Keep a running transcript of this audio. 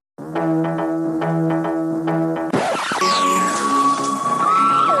That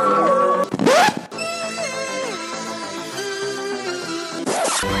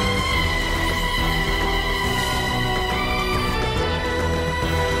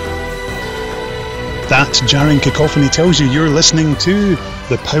jarring cacophony tells you you're listening to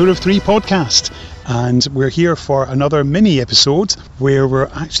the Power of Three podcast, and we're here for another mini episode where we're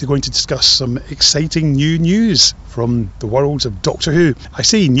actually going to discuss some exciting new news from the world of Doctor Who. I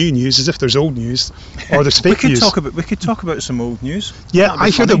say new news as if there's old news or there's fake news. We could talk about some old news. Yeah, I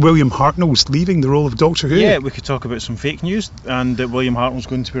hear that William Hartnell's leaving the role of Doctor Who. Yeah, we could talk about some fake news, and that William Hartnell's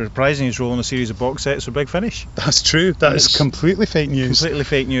going to be reprising his role in a series of box sets for Big Finish. That's true. That is completely fake news. Completely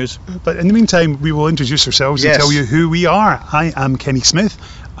fake news. But in the meantime, we will introduce ourselves and tell you who we are. I am Kenny Smith.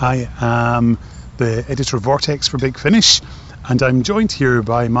 I am the editor of Vortex for Big Finish, and I'm joined here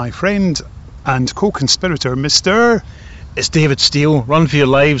by my friend and co-conspirator, Mr. It's David Steele. Run for your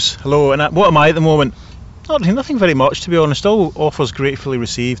lives. Hello. And what am I at the moment? Nothing very much, to be honest. All offers gratefully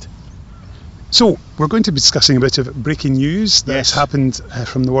received. So we're going to be discussing a bit of breaking news that's happened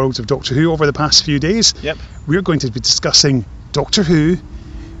from the world of Doctor Who over the past few days. Yep. We're going to be discussing Doctor Who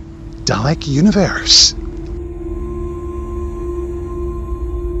Dalek Universe.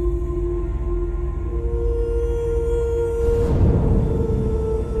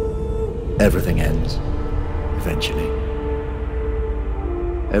 Everything ends, eventually.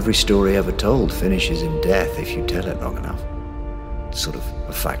 Every story ever told finishes in death if you tell it long enough. It's sort of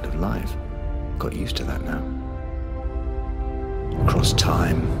a fact of life. Got used to that now. Across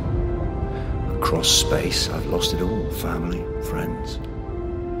time, across space, I've lost it all. Family, friends,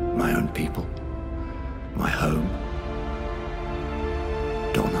 my own people, my home.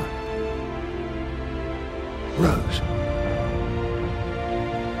 Donna. Rose.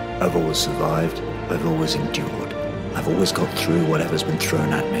 I've always survived, I've always endured. I've always got through whatever's been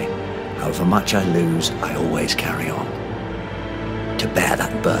thrown at me. However much I lose, I always carry on. To bear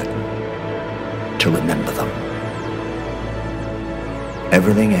that burden. To remember them.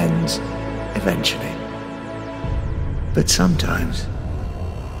 Everything ends, eventually. But sometimes,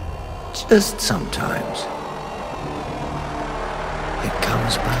 just sometimes, it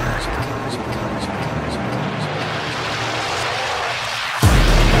comes back.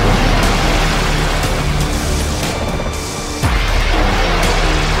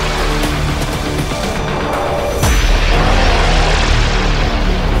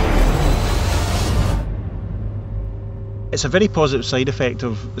 It's a very positive side effect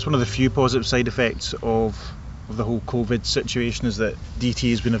it's one of the few positive side effects of the whole COVID situation is that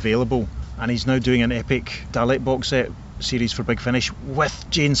DT has been available, and he's now doing an epic Dalek box set series for Big Finish with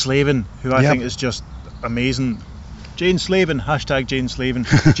Jane Slavin, who I think is just amazing. Jane Slavin, hashtag Jane Slavin,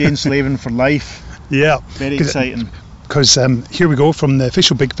 Jane Slavin for life. Yeah. Very exciting. Because here we go from the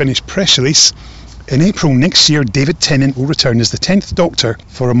official Big Finish press release. In April next year, David Tennant will return as the 10th Doctor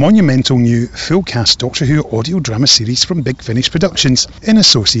for a monumental new full-cast Doctor Who audio drama series from Big Finish Productions in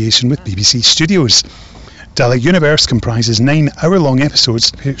association with BBC Studios. Dalek Universe comprises 9 hour-long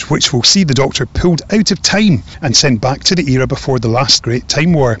episodes which will see the Doctor pulled out of time and sent back to the era before the last Great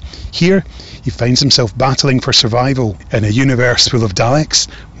Time War. Here, he finds himself battling for survival in a universe full of Daleks,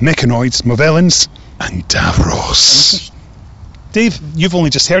 Mechanoids, Movellans and Davros. Dave, you've only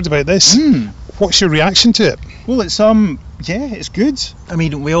just heard about this. What's your reaction to it? Well, it's it's good. I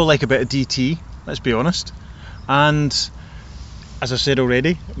mean, we all like a bit of DT, let's be honest. And as I said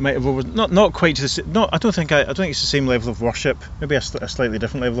already, it might have not quite to the I don't think it's the same level of worship. Maybe a slightly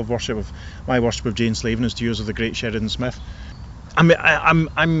different level of worship. Of my worship of Jane Slavin is to yours of the great Sheridan Smith. I mean,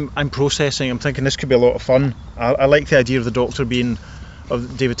 I'm processing. I'm thinking this could be a lot of fun. I like the idea of the Doctor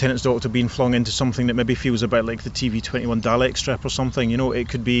of David Tennant's Doctor being flung into something that maybe feels a bit like the TV21 Dalek strip or something. You know, it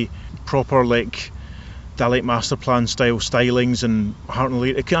could be proper like Dalek Master Plan style stylings and Hartnell.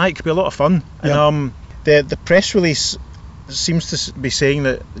 It could be a lot of fun. Yeah. And the press release seems to be saying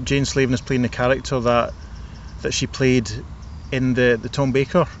that Jane Slavin is playing the character that she played in the Tom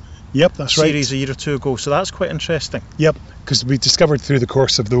Baker series a year or two ago. So that's quite interesting. Yep, because we discovered through the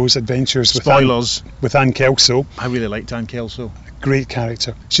course of those adventures with Anne Kelso. I really liked Anne Kelso. Great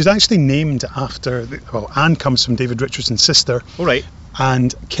character. She's actually named after Anne comes from David Richardson's sister. All right.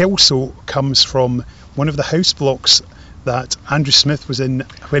 And Kelso comes from one of the house blocks that Andrew Smith was in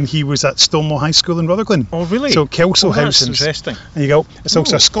when he was at Stonelaw High School in Rutherglen. Oh, really? So Kelso House. That's interesting. There you go. It's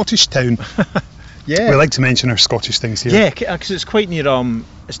also a Scottish town. Yeah. We like to mention our Scottish things here. Yeah, because it's quite near.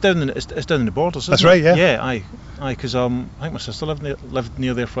 It's down in the borders. Isn't That's right. Yeah. Yeah. Aye. Because I think my sister lived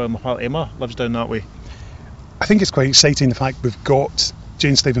near there for my pal Emma lives down that way. I think it's quite exciting the fact we've got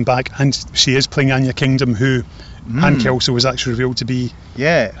Jane Slavin back, and she is playing Anya Kingdom, who Anne Kelso was actually revealed to be.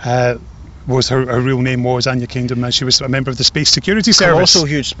 Was her real name was Anya Kingdom, and she was a member of the Space Security Service. Also,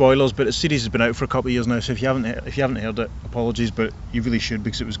 huge spoilers, but the series has been out for a couple of years now, so if you haven't heard it, apologies, but you really should,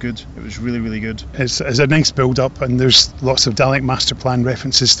 because it was good. It was really, really good. It's a nice build-up, and there's lots of Dalek Master Plan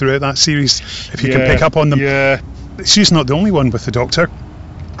references throughout that series, if you can pick up on them. Yeah. She's not the only one with the Doctor,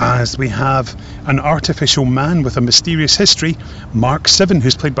 as we have an artificial man with a mysterious history, Mark Seven,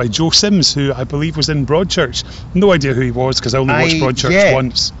 who's played by Joe Sims, who I believe was in Broadchurch. No idea who he was, because I only watched Broadchurch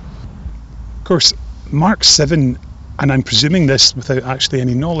once. Of course, Mark Seven, and I'm presuming this without actually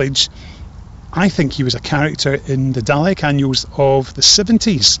any knowledge, I think he was a character in the Dalek annuals of the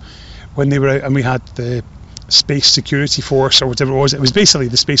 70s when they were out, and we had the Space Security Force or whatever it was. It was basically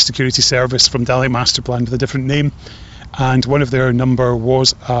the Space Security Service from Dalek Master Plan with a different name, and one of their number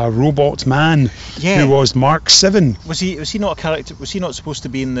was a robot man who was Mark Seven. Was he not a character? Was he not supposed to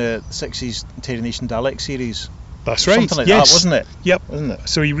be in the 60s Terry Nation Dalek series? That's right. Something like that, wasn't it? Yep. Wasn't it?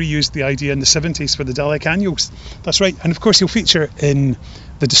 So he reused the idea in the 70s for the Dalek annuals. That's right. And of course he'll feature in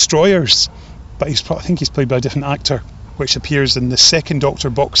the Destroyers, but I think he's played by a different actor, which appears in the second Doctor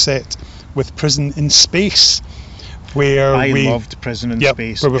box set with Prison in Space, where I loved Prison in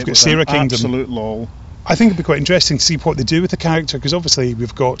Space. Where we've got Sarah Kingdom. Absolute lol. I think it'd be quite interesting to see what they do with the character, because obviously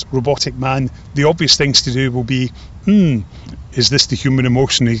we've got Robotic Man. The obvious things to do will be, is this the human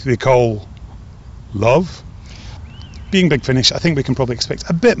emotion they call love? Being Big Finish, I think we can probably expect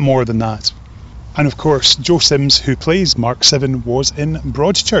a bit more than that. And of course, Joe Sims, who plays Mark Seven, was in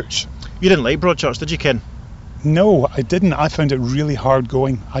Broadchurch. You didn't like Broadchurch, did you, Ken? No, I didn't. I found it really hard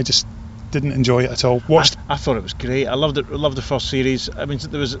going. I just didn't enjoy it at all. I thought it was great. I loved it. I loved the first series. I mean,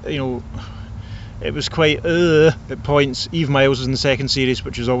 there was, it was quite at points. Eve Miles was in the second series,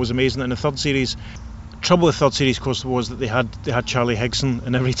 which was always amazing. And the third series, trouble with the third series, of course, was that they had Charlie Higson,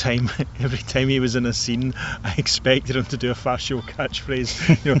 and every time he was in a scene, I expected him to do a Fast Show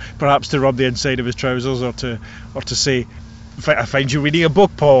catchphrase, perhaps to rub the inside of his trousers, or to say, I find you reading a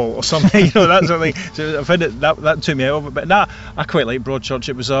book, Paul, or something, that sort of thing. So I found it that took me out of it. But nah, I quite liked Broadchurch.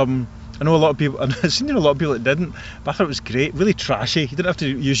 It was I know a lot of people, I've seen a lot of people that didn't, but I thought it was great, really trashy. You didn't have to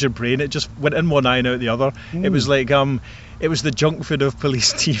use your brain, it just went in one eye and out the other. It was like, it was the junk food of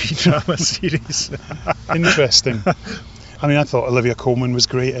police TV drama series. Interesting. I mean, I thought Olivia Colman was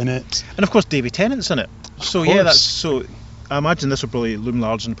great in it. And of course David Tennant's in it. So yeah, that's so. I imagine this will probably loom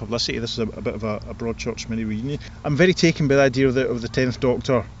large in publicity. This is a bit of a Broadchurch mini reunion. I'm very taken by the idea of the 10th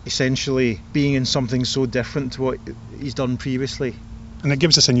Doctor essentially being in something so different to what he's done previously. And it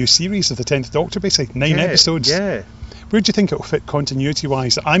gives us a new series of the 10th Doctor, basically 9 episodes. Yeah. Where do you think it'll fit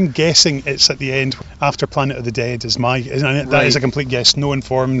continuity-wise? I'm guessing it's at the end after Planet of the Dead. That is a complete guess, no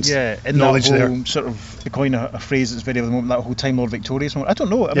informed knowledge that there. Whole, sort of, to coin a phrase that's very of the moment, that whole Time Lord Victorious moment. I don't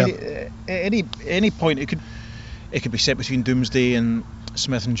know. I mean, at any point it could be set between Doomsday and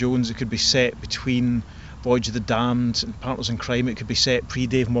Smith and Jones. It could be set between Voyage of the Damned and Partners in Crime. It could be set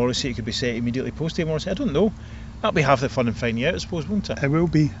pre-Dave Morrissey. It could be set immediately post-Dave Morrissey. I don't know. That'll be half the fun in finding out, I suppose, won't it? It will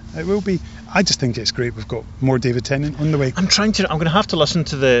be. I just think it's great. We've got more David Tennant on the way. I'm going to have to listen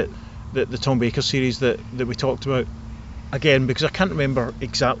to the Tom Baker series that we talked about again, because I can't remember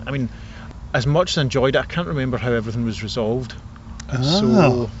exactly. I mean, as much as I enjoyed it, I can't remember how everything was resolved.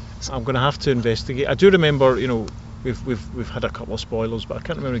 So I'm going to have to investigate. I do remember, we've had a couple of spoilers, but I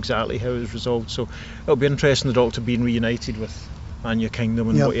can't remember exactly how it was resolved. So it'll be interesting, the Doctor being reunited with Anya Kingdom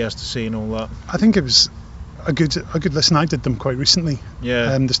and what he has to say and all that. I think it was a good listen. I did them quite recently.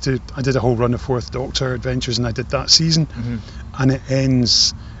 Yeah. I did a whole run of Fourth Doctor Adventures, and I did that season. Mm-hmm. And it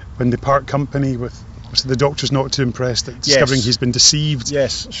ends when they part company with, obviously the Doctor's not too impressed at discovering he's been deceived.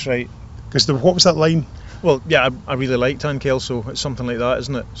 Yes, that's right. Because what was that line? Well, yeah, I really liked Anne Kelso. It's something like that,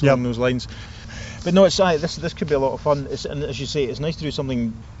 isn't it? Along those lines. But no, this could be a lot of fun. And as you say, it's nice to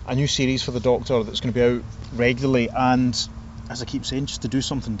do a new series for the Doctor that's going to be out regularly, and as I keep saying, just to do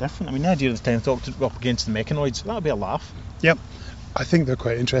something different. I mean, the idea of the 10th Doctor up against the Mechanoids, that would be a laugh. Yep. I think they're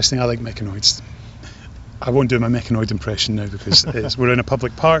quite interesting. I like Mechanoids. I won't do my Mechanoid impression now because we're in a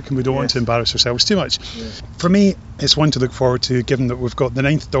public park and we don't want to embarrass ourselves too much. Yes. For me, it's one to look forward to, given that we've got the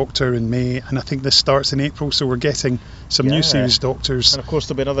 9th Doctor in May, and I think this starts in April, so we're getting some new series Doctors. And of course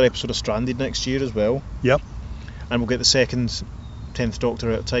there'll be another episode of Stranded next year as well. Yep. And we'll get the second 10th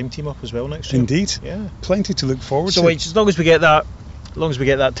Doctor Out of Time team up as well next year. Indeed. Yeah. Plenty to look forward to. So as long as we get that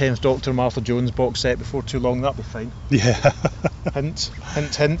 10th Doctor Martha Jones box set before too long, that'll be fine. Yeah. Hint.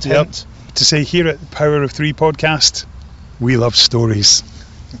 To say here at the Power of Three podcast, we love stories.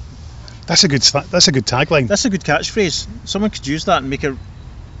 That's a good tagline. That's a good catchphrase. Someone could use that and make a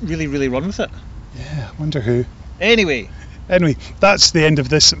really, really run with it. Yeah, I wonder who. Anyway, Anyway, that's the end of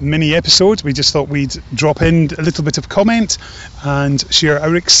this mini episode. We just thought we'd drop in a little bit of comment and share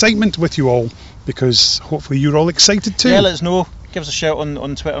our excitement with you all, because hopefully you're all excited too. Yeah, let us know. Give us a shout on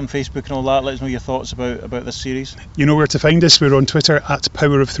Twitter and Facebook and all that. Let us know your thoughts about this series. You know where to find us. We're on Twitter at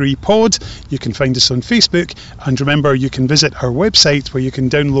Power of 3 Pod. You can find us on Facebook, and remember, you can visit our website where you can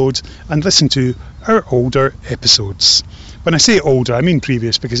download and listen to our older episodes. When I say older, I mean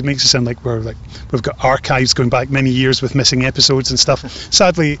previous, because it makes it sound like we've got archives going back many years with missing episodes and stuff.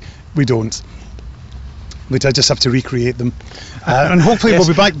 Sadly, we don't. I just have to recreate them. And hopefully Yes.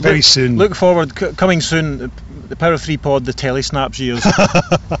 we'll be back very soon. Look forward, coming soon, the Power of 3 Pod, the Telesnaps years.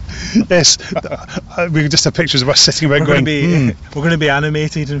 Yes, we just have pictures of us sitting around We're going, going to be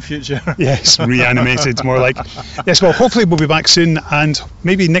animated in future. Yes, reanimated, more like. Yes, well, hopefully we'll be back soon, and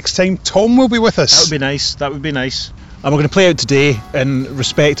maybe next time Tom will be with us. That would be nice. And we're going to play out today in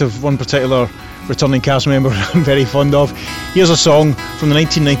respect of one particular returning cast member I'm very fond of. Here's a song from the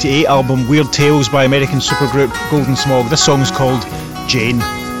 1998 album Weird Tales by American supergroup Golden Smog. This song is called Jane.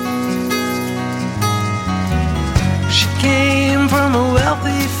 She came from a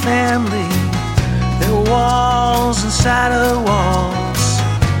wealthy family. There were walls inside her walls.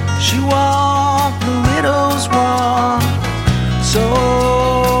 She walked the widow's walk, so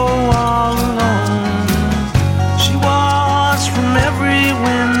all alone. She watched from every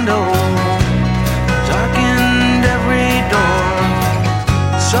window, darkened every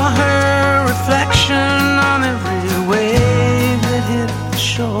door, saw her reflection on every wave that hit the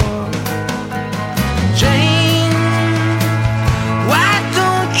shore.